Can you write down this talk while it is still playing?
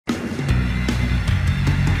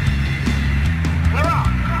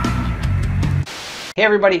Hey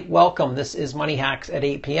everybody, welcome. This is Money Hacks at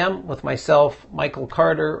 8 p.m. with myself, Michael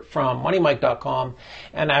Carter from MoneyMike.com,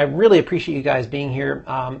 and I really appreciate you guys being here.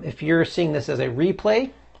 If you're seeing this as a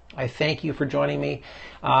replay, I thank you for joining me.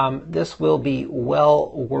 This will be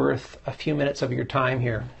well worth a few minutes of your time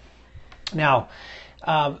here. Now,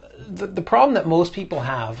 the problem that most people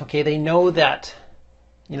have, okay, they know that,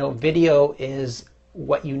 video is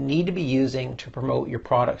what you need to be using to promote your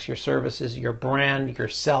products, your services, your brand,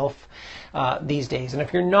 yourself these days. And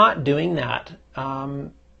if you're not doing that,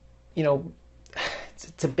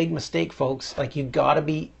 it's a big mistake, folks. Like, you got to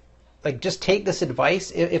be, just take this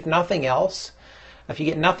advice. If nothing else, if you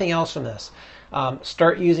get nothing else from this,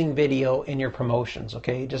 start using video in your promotions.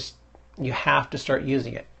 Okay, you have to start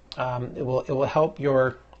using it. It will help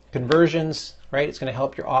your conversions, right? It's going to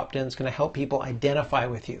help your opt-ins. It's going to help people identify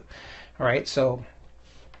with you. All right, so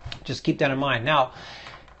just keep that in mind. Now,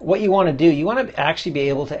 what you want to do, you want to actually be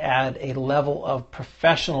able to add a level of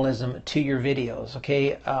professionalism to your videos,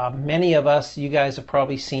 okay? Many of us, you guys have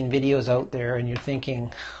probably seen videos out there and you're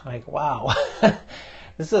thinking, like, wow,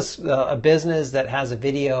 this is a business that has a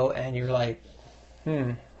video, and you're like,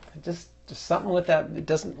 just something with that, it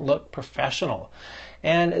doesn't look professional.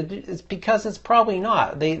 And it's because it's probably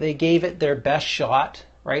not. They gave it their best shot,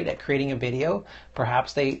 right, at creating a video.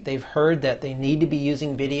 Perhaps they've heard that they need to be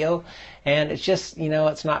using video, and it's just,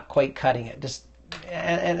 it's not quite cutting it.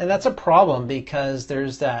 And that's a problem, because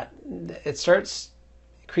there's that, it starts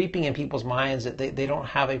creeping in people's minds that they don't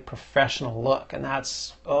have a professional look, and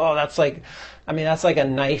that's like a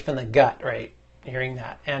knife in the gut, right, hearing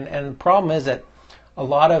that. And the problem is that a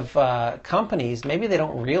lot of companies, maybe they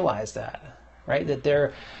don't realize that, right, that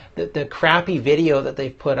the crappy video that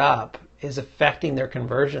they've put up is affecting their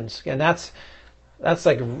conversions, and that's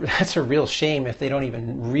a real shame if they don't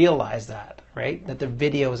even realize that, right? That the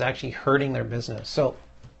video is actually hurting their business. So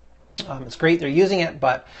it's great they're using it,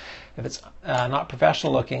 but if it's not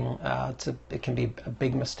professional looking, it can be a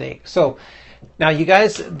big mistake. So now, you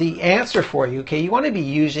guys, the answer for you, okay, you want to be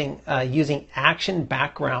using action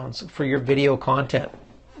backgrounds for your video content,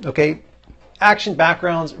 okay? Action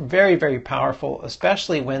backgrounds, very, very powerful,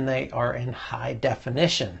 especially when they are in high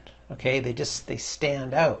definition. Okay, they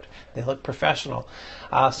stand out. They look professional.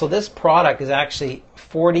 So this product is actually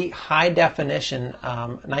 40 high definition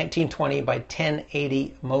 1920 by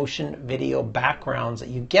 1080 motion video backgrounds that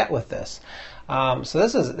you get with this. So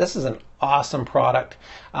this is an awesome product.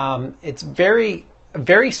 It's very,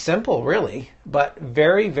 very simple, really, but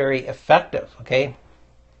very, very effective. Okay,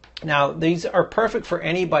 now these are perfect for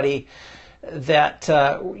anybody that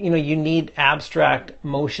you need abstract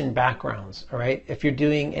motion backgrounds. All right, if you're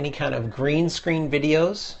doing any kind of green screen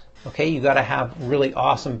videos, okay, you got to have really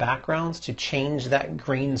awesome backgrounds to change that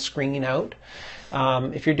green screen out.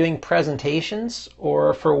 If you're doing presentations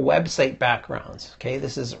or for website backgrounds, okay,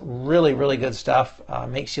 this is really, really good stuff.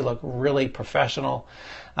 Makes you look really professional.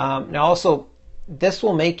 Now, also, this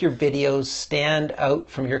will make your videos stand out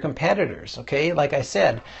from your competitors. Okay, like I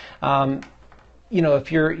said,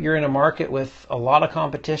 if you're in a market with a lot of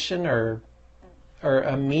competition or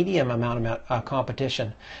a medium amount of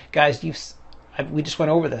competition, guys, we just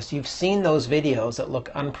went over this. You've seen those videos that look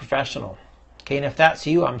unprofessional. Okay, and if that's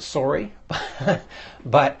you, I'm sorry,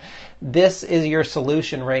 but this is your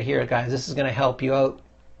solution right here, guys. This is going to help you out.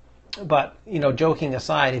 But joking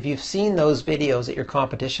aside, if you've seen those videos that your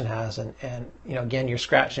competition has, and again, you're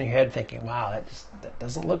scratching your head thinking, wow, that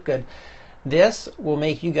doesn't look good. This will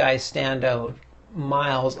make you guys stand out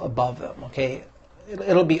miles above them. Okay,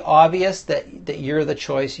 it'll be obvious that you're the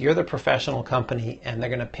choice, you're the professional company, and they're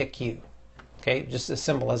going to pick you. Okay, just as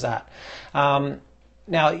simple as that.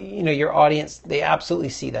 Now, your audience, they absolutely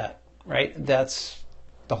see that, right? That's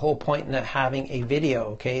the whole point in having a video,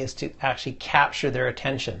 okay, is to actually capture their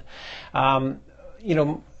attention. Customers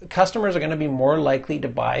are going to be more likely to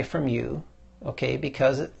buy from you, okay,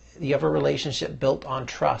 because you have a relationship built on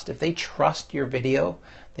trust. If they trust your video,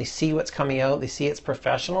 they see what's coming out, they see it's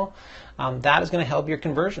professional, that is going to help your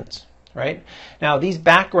conversions, right? Now, these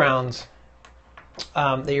backgrounds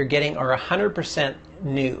that you're getting are 100%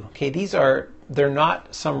 new. Okay, they're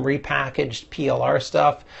not some repackaged PLR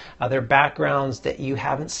stuff. They're backgrounds that you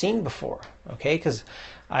haven't seen before. Okay, because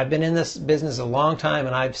I've been in this business a long time,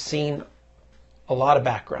 and I've seen a lot of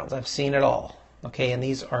backgrounds. I've seen it all. Okay, and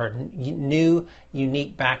these are new,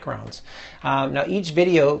 unique backgrounds. Now, each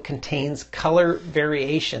video contains color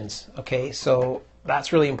variations. Okay, so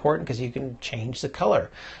that's really important because you can change the color.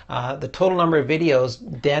 The total number of videos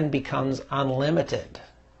then becomes unlimited.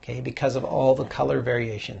 Okay, because of all the color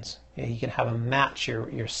variations. You can have them match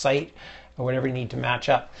your site or whatever you need to match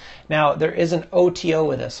up. Now, there is an OTO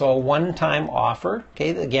with this, so a one-time offer. Okay,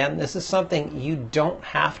 again, this is something you don't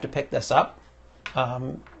have to pick this up.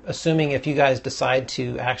 Assuming if you guys decide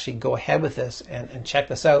to actually go ahead with this and check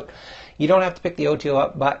this out, you don't have to pick the OTO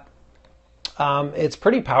up, but it's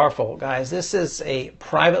pretty powerful, guys. This is a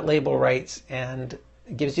private label rights and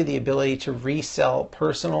it gives you the ability to resell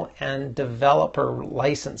personal and developer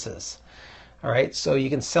licenses. All right, so you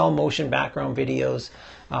can sell motion background videos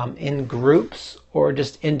in groups or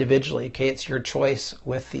just individually. Okay, it's your choice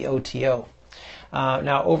with the OTO.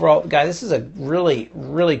 Now, overall, guys, this is a really,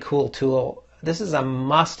 really cool tool. This is a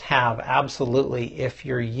must-have, absolutely, if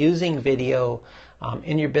you're using video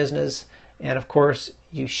in your business. And of course,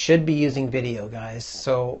 you should be using video, guys.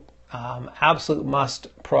 So, absolute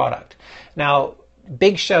must product. Now,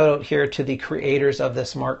 big shout out here to the creators of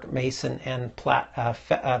this, Mark Mason and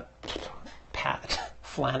Pat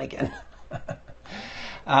Flanagan.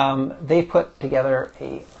 They put together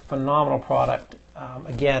a phenomenal product.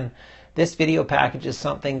 Again, this video package is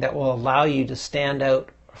something that will allow you to stand out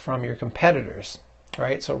from your competitors,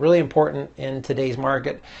 right? So really important in today's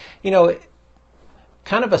market. You know,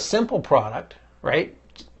 kind of a simple product, right?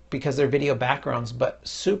 Because they're video backgrounds, but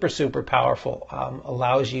super, super powerful.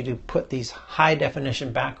 Allows you to put these high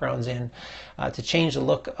definition backgrounds in to change the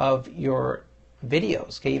look of your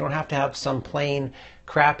videos. Okay, you don't have to have some plain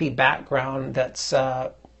crappy background that's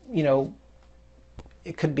you know,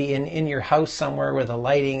 it could be in your house somewhere where the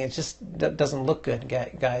lighting, it just doesn't look good,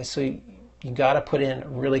 guys. So you got to put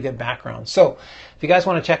in really good background. So if you guys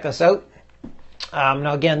want to check this out,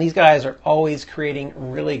 now again, these guys are always creating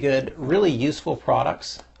really good, really useful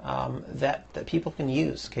products that people can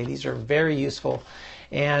use. Okay, these are very useful,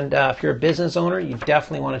 and if you're a business owner, you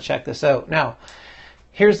definitely want to check this out. Now,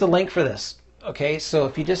 here's the link for this. Okay, so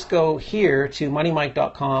if you just go here to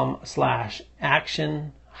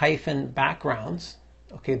moneymike.com/action-backgrounds,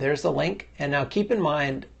 okay, there's the link. And now keep in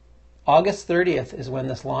mind, August 30th is when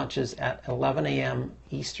this launches at 11 a.m.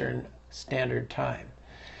 Eastern Standard Time.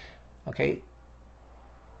 Okay,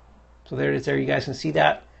 so there it is there. You guys can see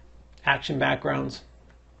that, Action Backgrounds.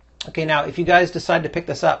 Okay, now if you guys decide to pick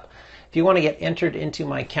this up, if you want to get entered into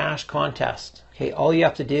my cash contest, okay, all you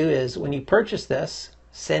have to do is when you purchase this,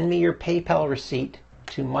 send me your PayPal receipt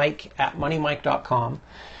to mike@moneymike.com.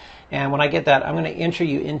 And when I get that, I'm going to enter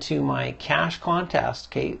you into my cash contest.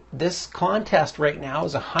 Okay, this contest right now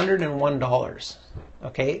is $101.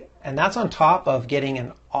 Okay, and that's on top of getting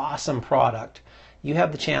an awesome product. You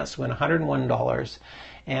have the chance to win $101,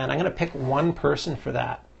 and I'm going to pick one person for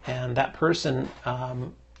that, and that person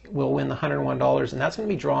will win the $101, and that's going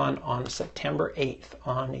to be drawn on September 8th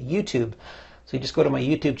on YouTube. So you just go to my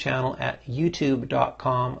YouTube channel at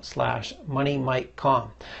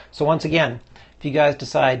youtube.com/moneymike.com. So once again, if you guys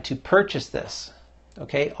decide to purchase this,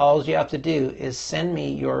 okay, all you have to do is send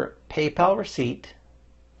me your PayPal receipt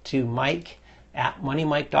to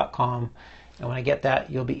mike@moneymike.com, and when I get that,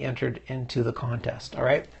 you'll be entered into the contest. All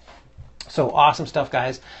right. So awesome stuff,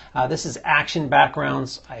 guys. This is Action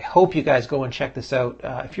Backgrounds. I hope you guys go and check this out.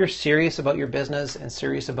 If you're serious about your business and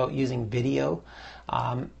serious about using video,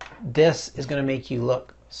 this is going to make you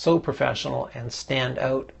look so professional and stand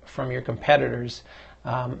out from your competitors.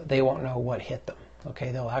 They won't know what hit them.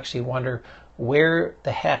 Okay, they'll actually wonder, where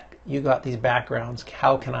the heck you got these backgrounds?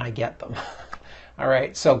 How can I get them? All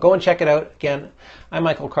right, so go and check it out. Again, I'm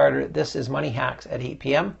Michael Carter. This is Money Hacks at 8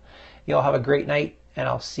 p.m. You all have a great night, and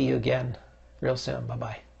I'll see you again real soon.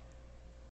 Bye-bye.